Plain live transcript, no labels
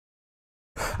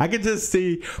I could just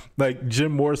see like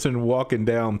Jim Morrison walking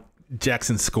down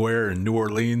Jackson Square in New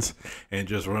Orleans and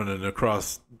just running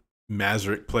across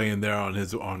Mazurek playing there on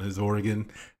his organ,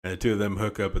 and the two of them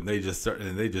hook up and they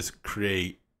just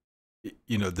create,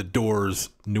 you know, the Doors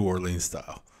New Orleans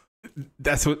style.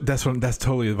 That's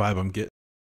totally the vibe I'm getting.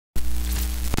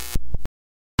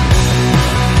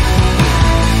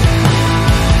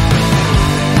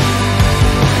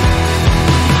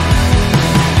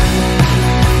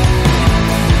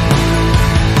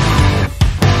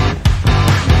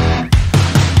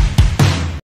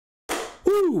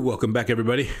 Welcome back,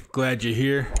 everybody. Glad you're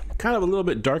here. Kind of a little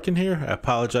bit dark in here. I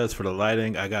apologize for the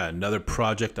lighting. I got another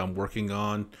project I'm working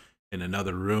on in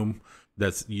another room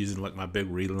that's using like my big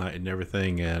ring light and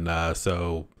everything, and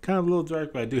so kind of a little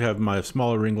dark, but I do have my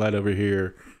smaller ring light over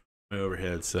here, my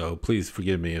overhead, so please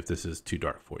forgive me if this is too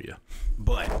dark for you.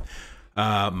 But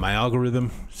my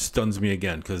algorithm stuns me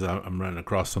again because I'm running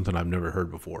across something I've never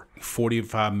heard before.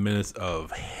 45 minutes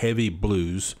of heavy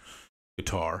blues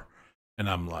guitar. And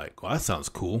I'm like, well, that sounds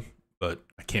cool, but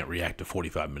I can't react to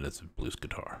 45 minutes of blues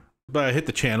guitar. But I hit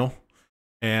the channel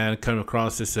and come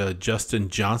across this Justin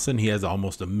Johnson. He has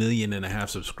almost 1.5 million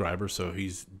subscribers, so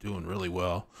he's doing really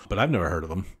well. But I've never heard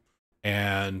of him.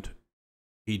 And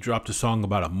he dropped a song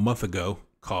about a month ago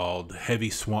called Heavy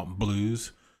Swamp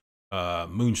Blues,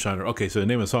 Moonshiner. Okay, so the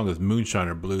name of the song is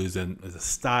Moonshiner Blues, and the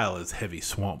style is Heavy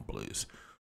Swamp Blues.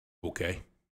 Okay,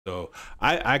 so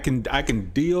I can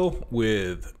deal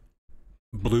with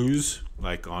blues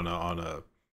like on a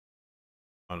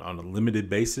limited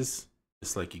basis.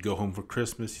 It's like you go home for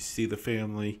Christmas, you see the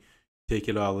family, take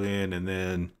it all in, and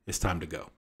then it's time to go.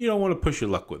 You don't want to push your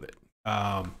luck with it.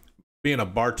 Being a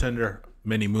bartender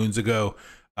many moons ago,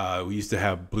 we used to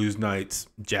have blues nights,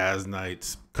 jazz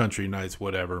nights, country nights,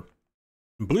 whatever.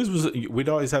 Blues we'd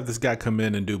always have this guy come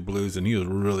in and do blues, and he was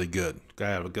really good.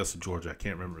 Guy out of Augusta, Georgia, I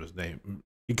can't remember his name.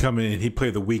 He'd come in and he'd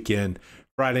play the weekend.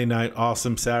 Friday night,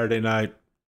 awesome. Saturday night,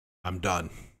 I'm done.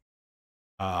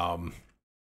 But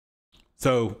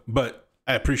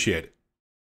I appreciate it,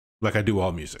 like I do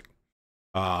all music.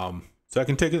 So I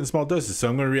can take it in small doses. So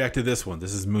I'm going to react to this one.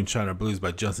 This is Moonshiner Blues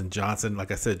by Justin Johnson. Like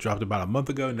I said, dropped about a month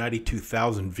ago,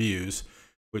 92,000 views,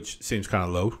 which seems kind of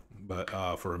low, but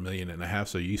for 1.5 million,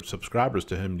 so you subscribers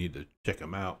to him need to check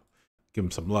him out, give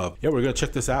him some love. Yeah, we're going to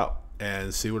check this out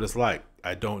and see what it's like.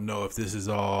 I don't know if this is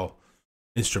all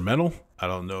instrumental. I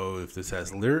don't know if this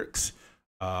has lyrics.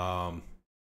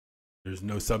 There's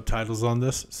no subtitles on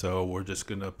this, so we're just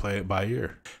gonna play it by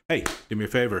ear. Hey, do me a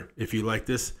favor, if you like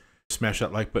this, smash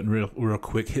that like button real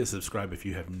quick, hit subscribe if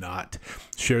you have not,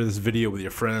 share this video with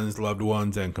your friends, loved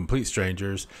ones, and complete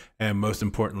strangers, and most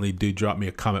importantly, do drop me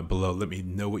a comment below. Let me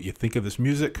know what you think of this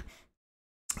music,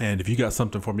 and if you got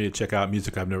something for me to check out,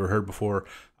 music I've never heard before,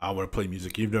 I want to play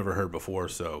music you've never heard before,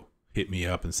 so hit me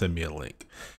up and send me a link.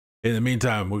 In the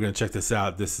meantime, we're gonna check this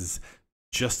out. This is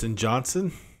Justin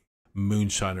Johnson,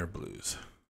 Moonshiner Blues.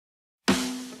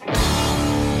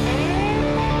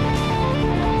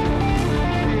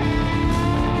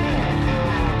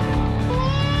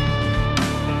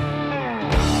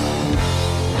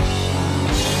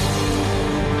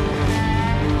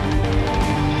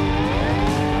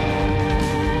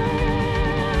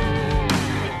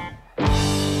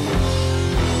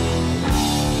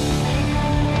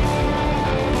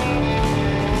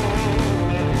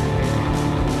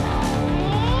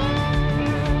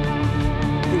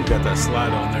 Got that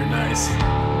slide on there, nice.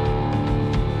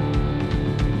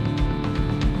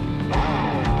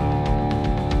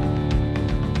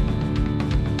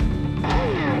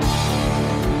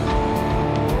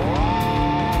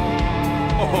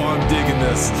 Oh, I'm digging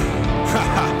this.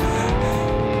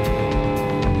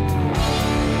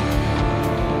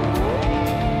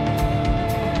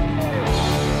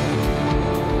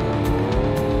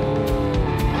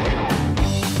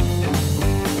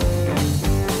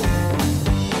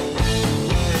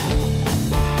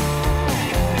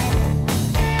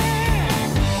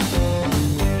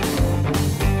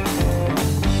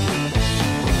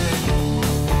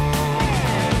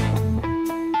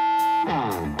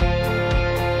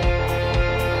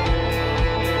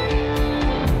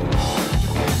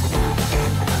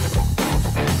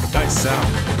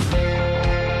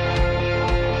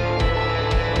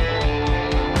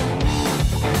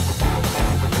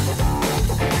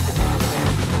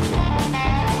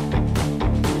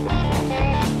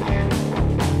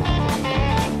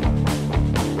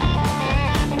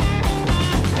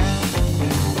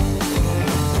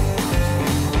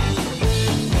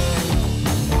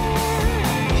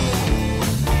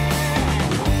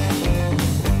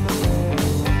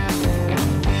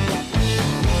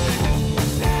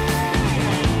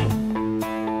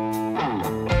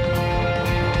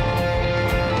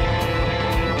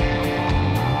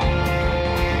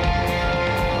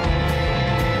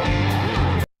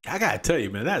 gotta tell you,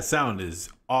 man, that sound is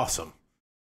awesome.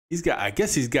 I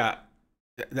guess he's got,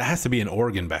 that has to be an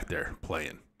organ back there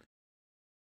playing.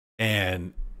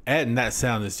 And adding that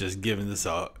sound is just giving this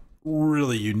a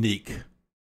really unique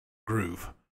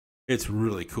groove. It's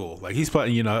really cool. Like he's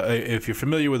playing, you know, if you're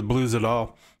familiar with blues at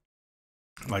all,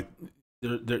 like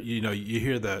you know, you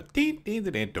hear the you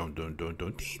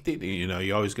know,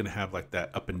 you're always gonna have like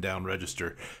that up and down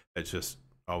register. That's just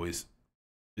always,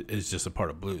 it's just a part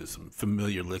of blues. Some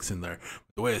familiar licks in there.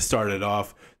 The way it started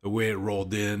off, the way it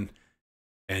rolled in,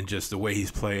 and just the way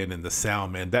he's playing and the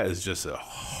sound, man, that is just a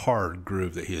hard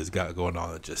groove that he has got going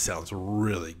on. It just sounds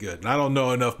really good. And I don't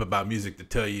know enough about music to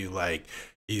tell you like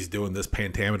he's doing this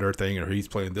pentameter thing or he's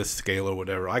playing this scale or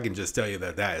whatever. I can just tell you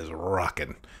that that is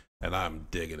rocking, and I'm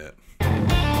digging it.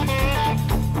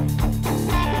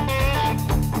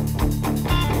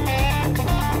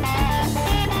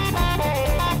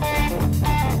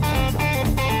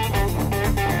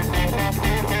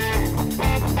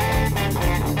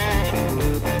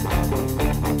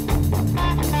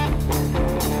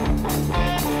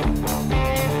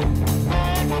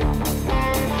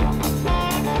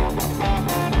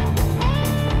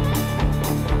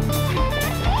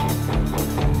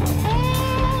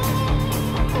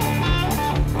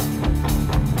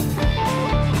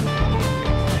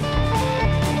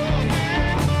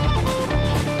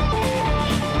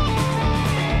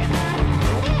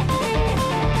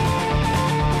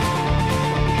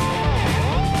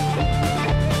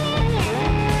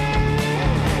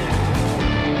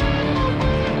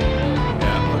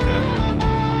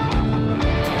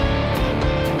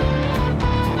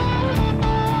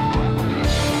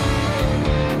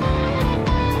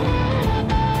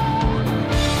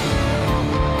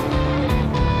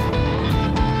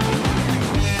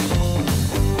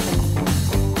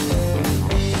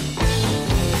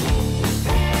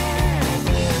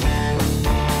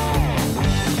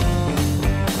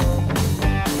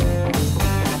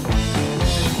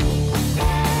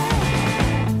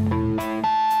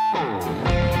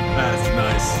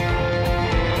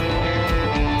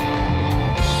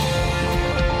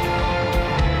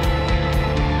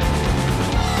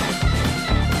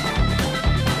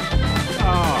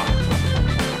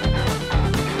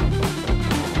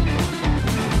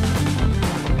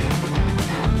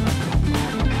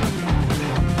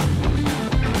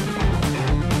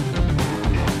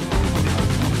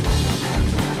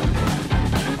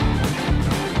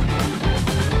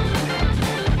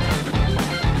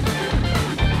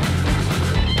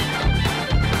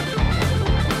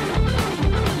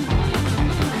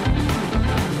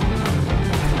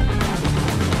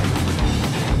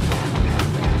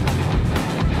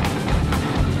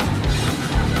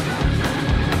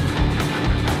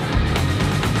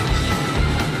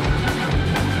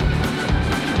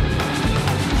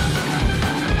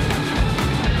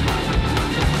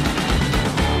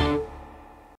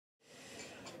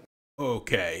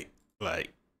 Okay,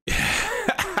 like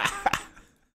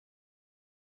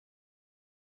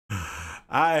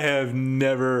I have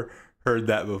never heard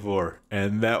that before,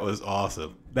 and that was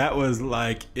awesome. That was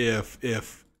like if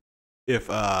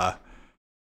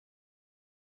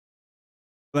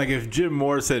like if Jim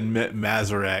Morrison met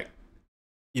Mazarac,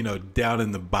 you know, down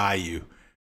in the bayou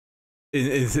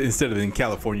instead of in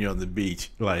California on the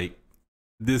beach, like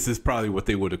this is probably what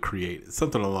they would have created,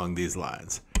 something along these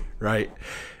lines, right?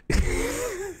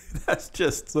 That's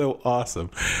just so awesome.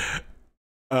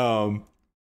 I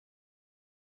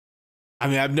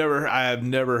mean, I have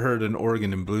never heard an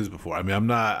organ in blues before. I mean, I'm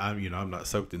not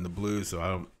soaked in the blues,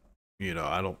 so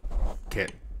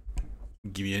can't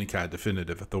give you any kind of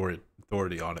definitive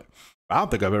authority on it. I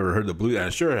don't think I've ever heard the blues. I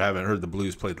sure haven't heard the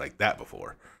blues played like that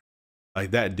before.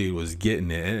 Like that dude was getting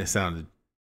it, and it sounded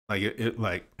like it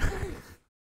like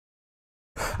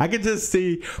I could just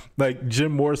see like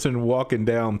Jim Morrison walking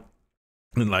down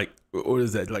in like, what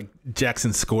is that, like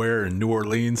Jackson Square in New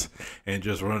Orleans, and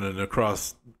just running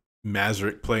across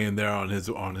Mazarac playing there on his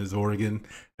organ,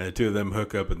 and the two of them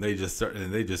hook up and they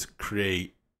just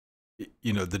create,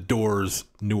 you know, the Doors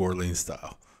New Orleans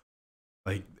style.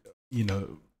 Like, you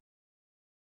know,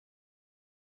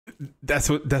 that's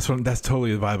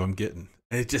totally the vibe I'm getting.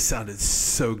 And it just sounded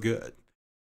so good.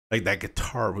 Like that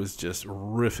guitar was just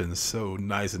riffing so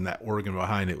nice, and that organ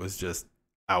behind it was just,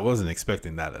 I wasn't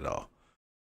expecting that at all.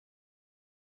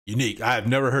 Unique. I have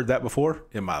never heard that before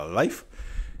in my life.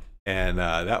 And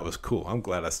that was cool. I'm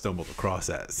glad I stumbled across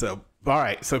that. So, all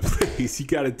right. So please, you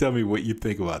got to tell me what you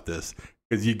think about this,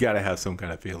 because you got to have some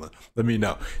kind of feeling. Let me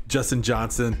know. Justin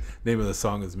Johnson, name of the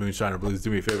song is Moonshiner Blues.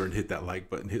 Do me a favor and hit that like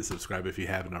button, hit subscribe if you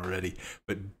haven't already.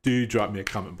 But do drop me a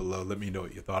comment below. Let me know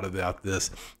what you thought about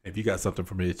this. If you got something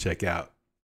for me to check out,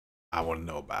 I want to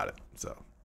know about it. So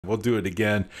we'll do it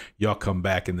again. Y'all come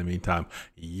back in the meantime.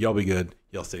 Y'all be good.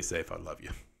 Y'all stay safe. I love you.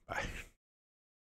 Bye.